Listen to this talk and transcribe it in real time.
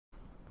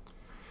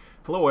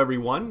Hello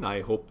everyone,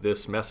 I hope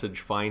this message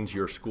finds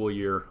your school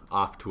year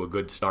off to a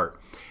good start.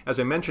 As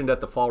I mentioned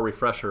at the fall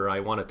refresher, I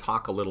want to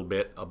talk a little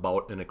bit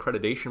about an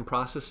accreditation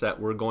process that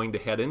we're going to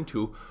head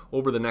into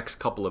over the next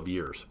couple of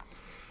years.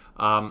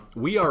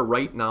 We are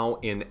right now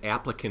in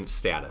applicant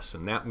status,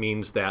 and that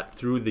means that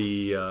through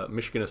the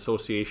Michigan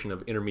Association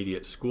of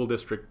Intermediate School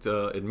District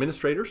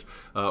Administrators,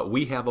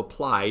 we have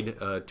applied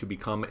to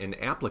become an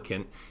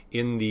applicant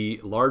in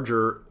the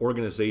larger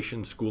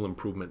organization school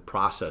improvement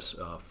process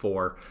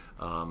for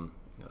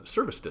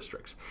service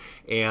districts.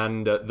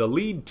 And the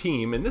lead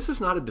team, and this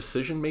is not a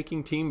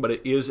decision-making team, but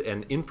it is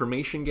an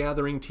information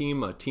gathering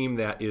team, a team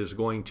that is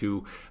going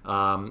to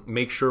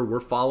make sure we're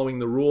following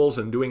the rules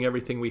and doing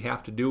everything we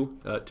have to do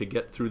to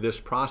get through this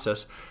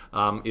process,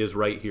 is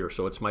right here.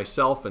 So it's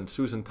myself and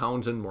Susan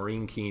Townsend,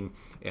 Maureen Keene,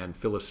 and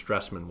Phyllis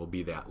Stressman will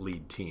be that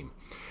lead team.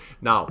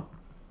 Now,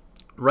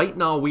 right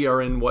now we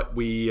are in what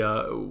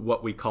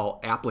we call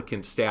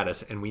applicant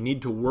status, and we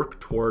need to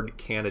work toward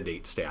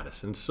candidate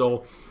status. And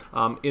so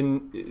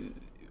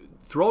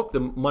throughout the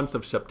month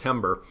of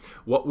September,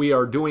 what we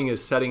are doing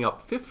is setting up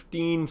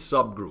 15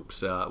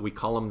 subgroups. We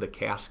call them the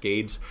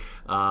cascades,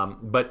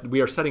 but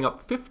we are setting up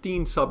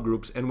 15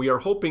 subgroups, and we are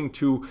hoping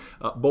to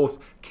both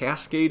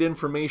cascade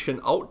information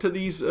out to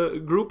these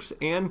groups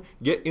and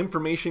get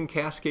information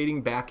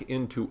cascading back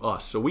into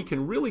us. So we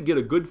can really get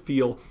a good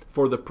feel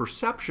for the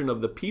perception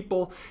of the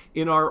people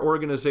in our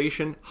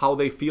organization, how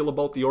they feel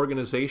about the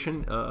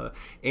organization,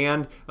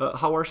 and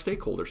how our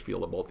stakeholders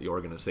feel about the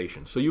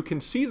organization. So you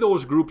can see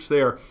those groups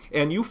there,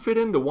 and you fit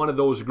into one of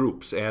those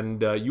groups,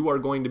 and you are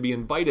going to be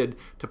invited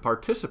to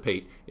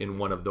participate in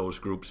one of those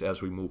groups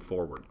as we move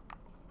forward.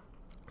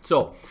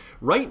 So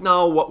right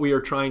now what we are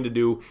trying to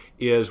do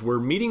is we're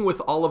meeting with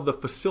all of the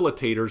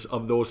facilitators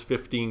of those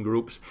 15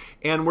 groups,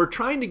 and we're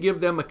trying to give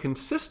them a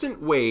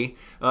consistent way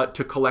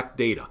to collect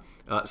data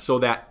so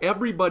that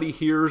everybody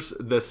hears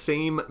the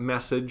same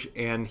message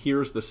and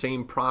hears the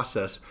same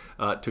process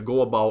to go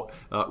about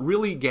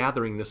really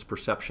gathering this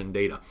perception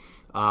data.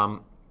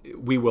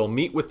 We will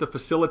meet with the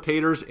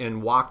facilitators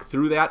and walk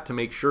through that to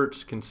make sure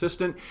it's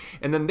consistent,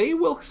 and then they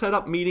will set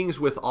up meetings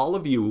with all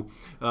of you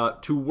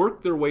to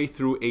work their way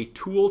through a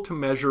tool to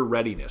measure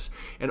readiness.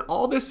 And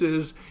all this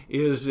is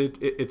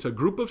it's a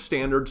group of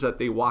standards that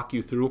they walk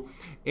you through,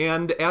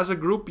 and as a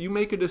group you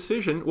make a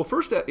decision. Well,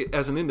 first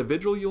as an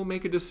individual you'll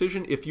make a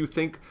decision if you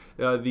think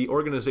the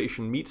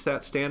organization meets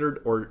that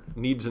standard or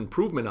needs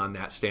improvement on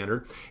that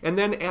standard, and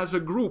then as a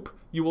group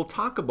you will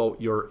talk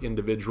about your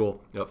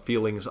individual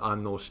feelings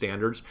on those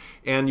standards,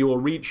 and you will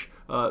reach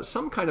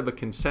some kind of a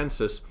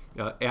consensus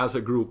as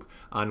a group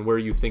on where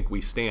you think we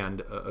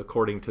stand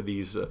according to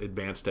these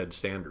advanced ed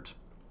standards.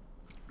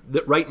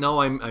 Right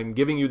now I'm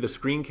giving you the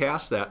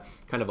screencast that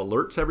kind of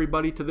alerts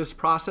everybody to this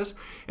process,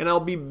 and I'll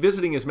be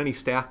visiting as many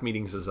staff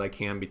meetings as I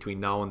can between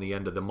now and the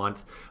end of the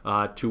month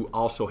to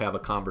also have a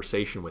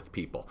conversation with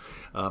people.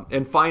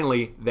 And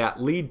finally,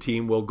 that lead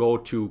team will go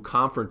to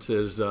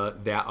conferences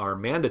that are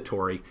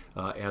mandatory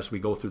as we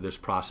go through this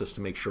process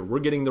to make sure we're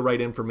getting the right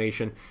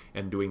information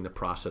and doing the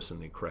process in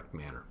the correct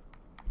manner.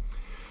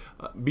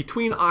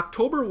 Between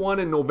October 1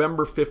 and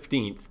November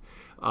 15th,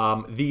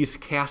 these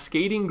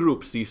cascading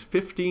groups, these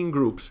 15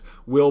 groups,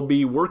 will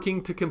be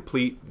working to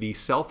complete the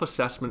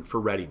self-assessment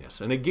for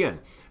readiness. And again,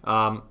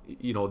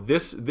 you know,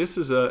 this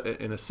is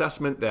an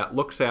assessment that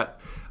looks at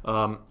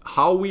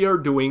how we are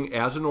doing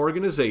as an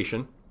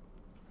organization,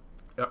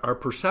 our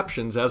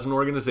perceptions as an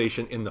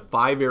organization in the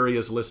 5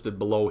 areas listed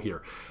below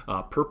here: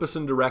 purpose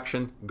and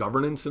direction,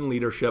 governance and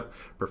leadership,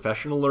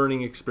 professional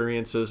learning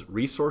experiences,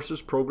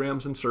 resources,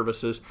 programs and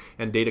services,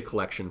 and data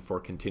collection for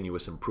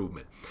continuous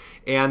improvement.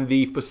 And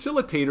the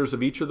facilitators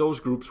of each of those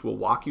groups will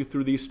walk you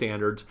through these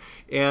standards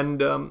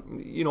and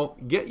you know,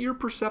 get your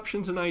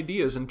perceptions and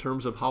ideas in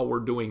terms of how we're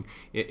doing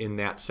in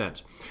that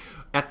sense.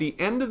 At the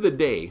end of the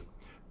day,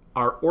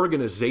 our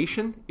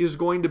organization is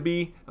going to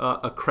be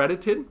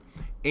accredited,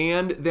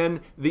 and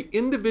then the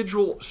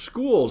individual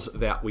schools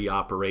that we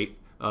operate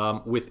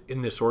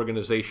within this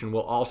organization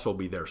will also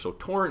be there. So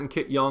Torrent and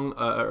Kit Young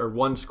are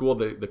one school,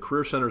 the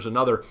Career Center is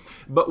another,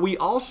 but we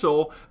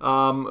also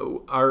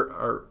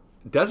are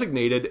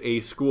designated a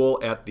school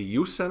at the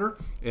Youth Center,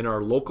 in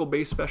our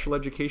local-based special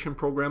education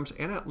programs,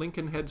 and at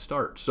Lincoln Head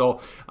Start. So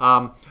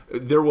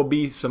there will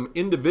be some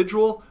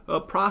individual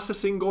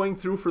processing going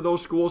through for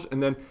those schools,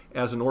 and then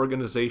as an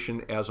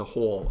organization as a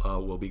whole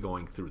we'll be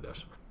going through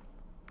this.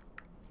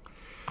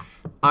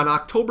 On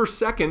October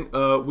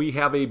 2nd, we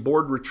have a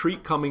board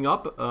retreat coming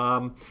up,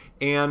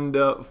 and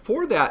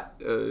for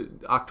that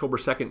October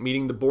 2nd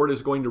meeting, the board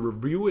is going to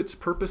review its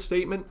purpose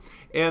statement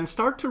and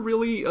start to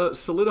really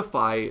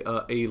solidify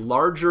a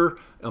larger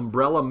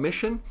umbrella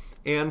mission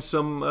and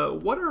some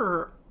what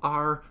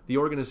are the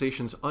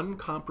organization's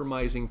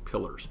uncompromising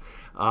pillars.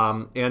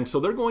 And so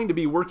they're going to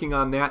be working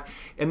on that,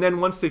 and then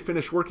once they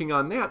finish working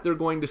on that, they're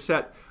going to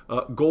set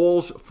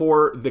goals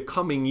for the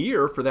coming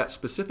year for that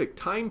specific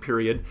time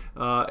period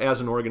as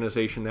an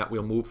organization that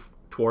we'll move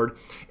toward.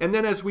 And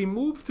then as we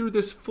move through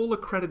this full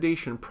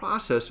accreditation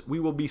process, we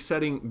will be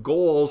setting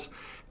goals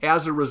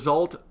as a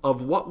result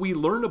of what we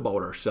learn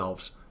about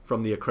ourselves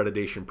from the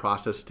accreditation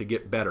process to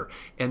get better.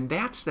 And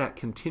that's that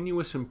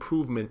continuous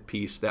improvement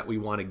piece that we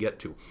want to get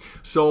to.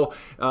 So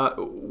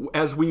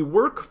as we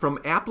work from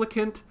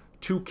applicant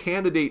to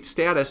candidate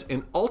status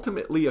and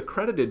ultimately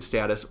accredited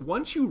status,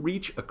 once you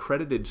reach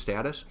accredited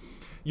status,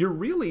 you're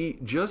really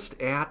just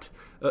at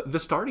the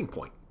starting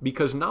point,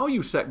 because now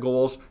you set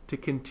goals to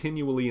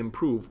continually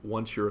improve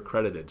once you're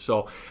accredited.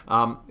 So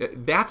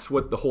that's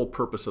what the whole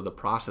purpose of the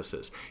process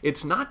is.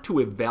 It's not to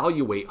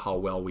evaluate how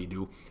well we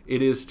do,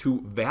 it is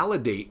to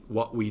validate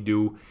what we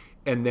do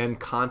and then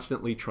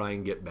constantly try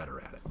and get better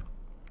at it.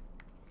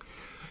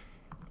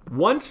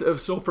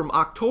 So from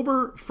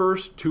October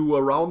 1st to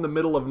around the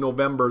middle of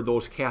November,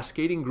 those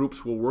cascading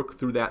groups will work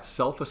through that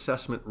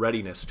self-assessment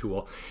readiness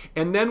tool.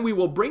 And then we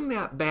will bring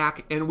that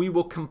back and we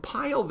will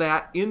compile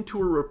that into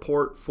a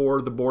report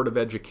for the Board of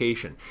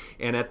Education.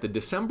 And at the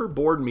December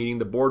board meeting,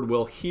 the board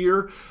will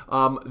hear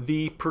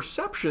the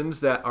perceptions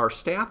that our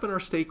staff and our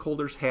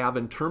stakeholders have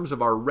in terms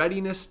of our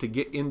readiness to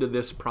get into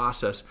this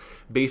process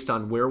based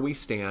on where we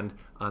stand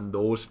on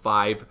those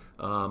 5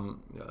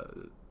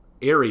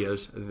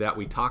 areas that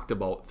we talked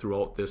about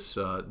throughout this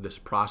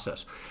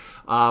process.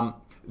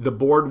 The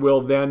board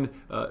will then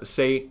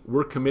say,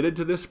 we're committed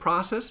to this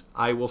process.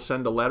 I will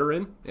send a letter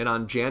in, and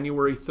on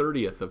January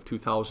 30th of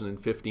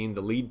 2015,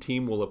 the lead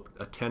team will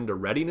attend a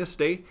readiness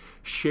day,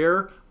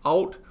 share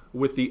out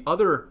with the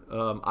other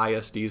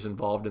ISDs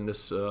involved in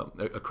this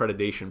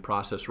accreditation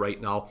process right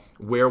now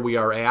where we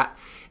are at,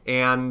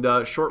 and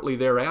shortly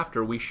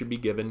thereafter, we should be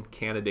given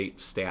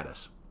candidate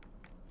status.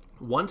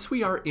 Once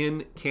we are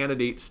in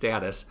candidate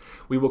status,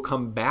 we will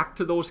come back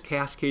to those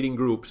cascading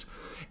groups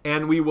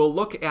and we will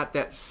look at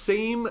that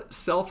same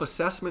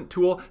self-assessment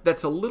tool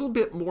that's a little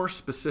bit more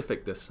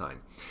specific this time.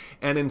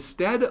 And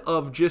instead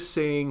of just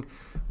saying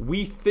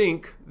we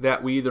think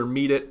that we either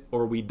meet it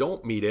or we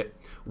don't meet it,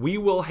 we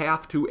will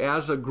have to,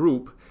 as a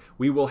group,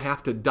 we will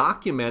have to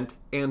document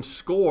and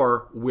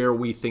score where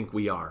we think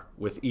we are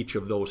with each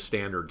of those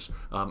standards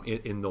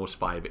in those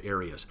 5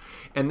 areas.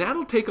 And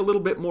that'll take a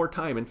little bit more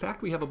time. In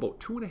fact, we have about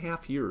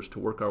 2.5 years to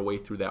work our way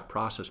through that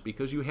process,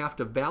 because you have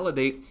to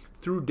validate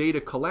through data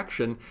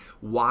collection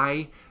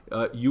why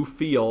you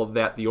feel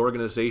that the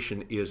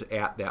organization is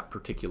at that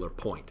particular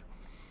point.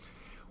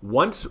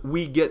 Once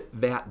we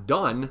get that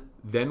done,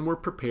 then we're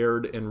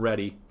prepared and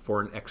ready for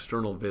an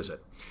external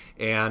visit.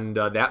 And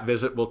that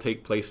visit will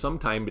take place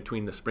sometime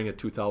between the spring of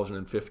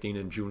 2015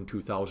 and June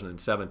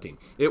 2017.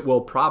 It will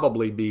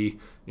probably be,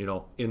 in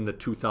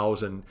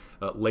the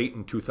late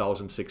in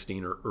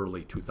 2016 or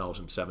early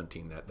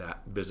 2017 that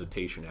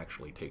visitation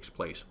actually takes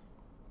place.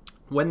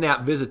 When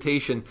that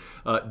visitation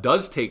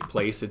does take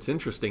place, it's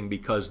interesting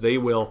because they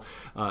will,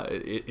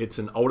 it's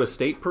an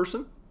out-of-state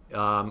person.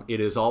 It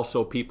is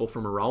also people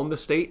from around the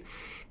state.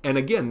 And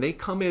again, they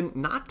come in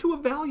not to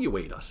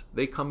evaluate us.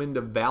 They come in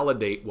to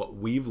validate what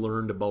we've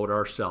learned about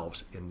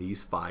ourselves in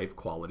these 5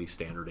 quality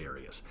standard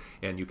areas.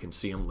 And you can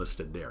see them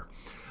listed there.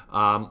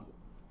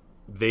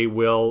 They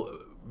will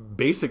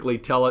basically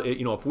tell,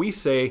 if we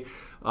say,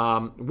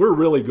 we're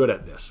really good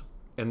at this,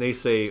 and they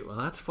say, well,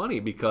 that's funny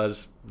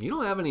because you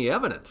don't have any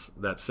evidence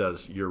that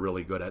says you're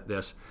really good at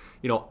this.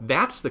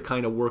 That's the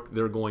kind of work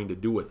they're going to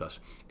do with us.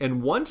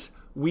 And once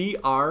we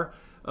are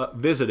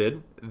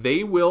visited,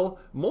 they will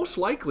most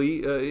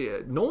likely,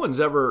 no one's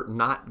ever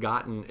not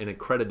gotten an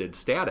accredited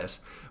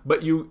status,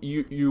 but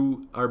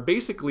you are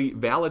basically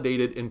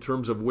validated in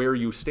terms of where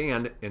you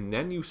stand, and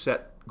then you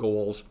set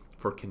goals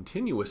for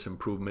continuous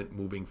improvement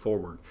moving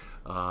forward.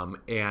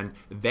 And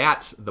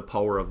that's the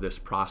power of this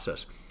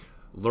process.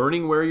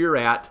 Learning where you're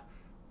at,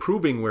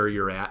 proving where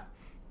you're at,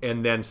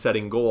 and then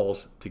setting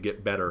goals to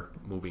get better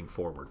moving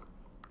forward.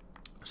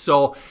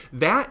 So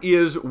that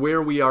is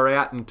where we are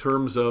at in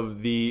terms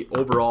of the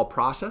overall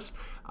process.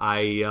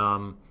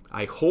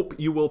 I hope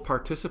you will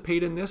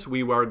participate in this.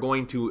 We are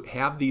going to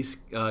have these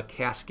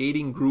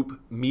cascading group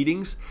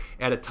meetings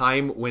at a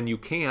time when you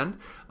can.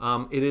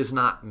 It is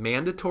not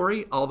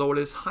mandatory, although it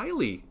is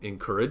highly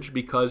encouraged,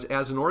 because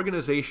as an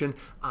organization,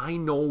 I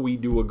know we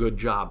do a good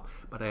job,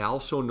 but I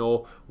also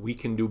know we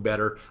can do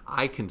better.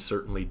 I can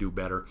certainly do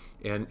better.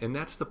 And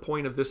that's the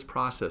point of this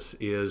process,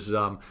 is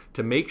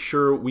to make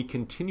sure we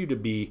continue to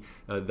be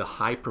the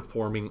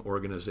high-performing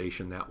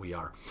organization that we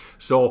are.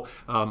 So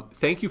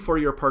thank you for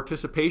your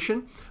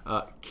participation.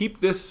 Keep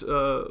this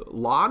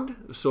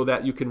logged so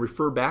that you can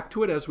refer back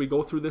to it as we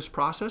go through this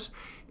process.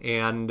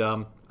 And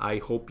I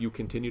hope you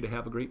continue to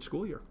have a great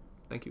school year.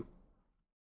 Thank you.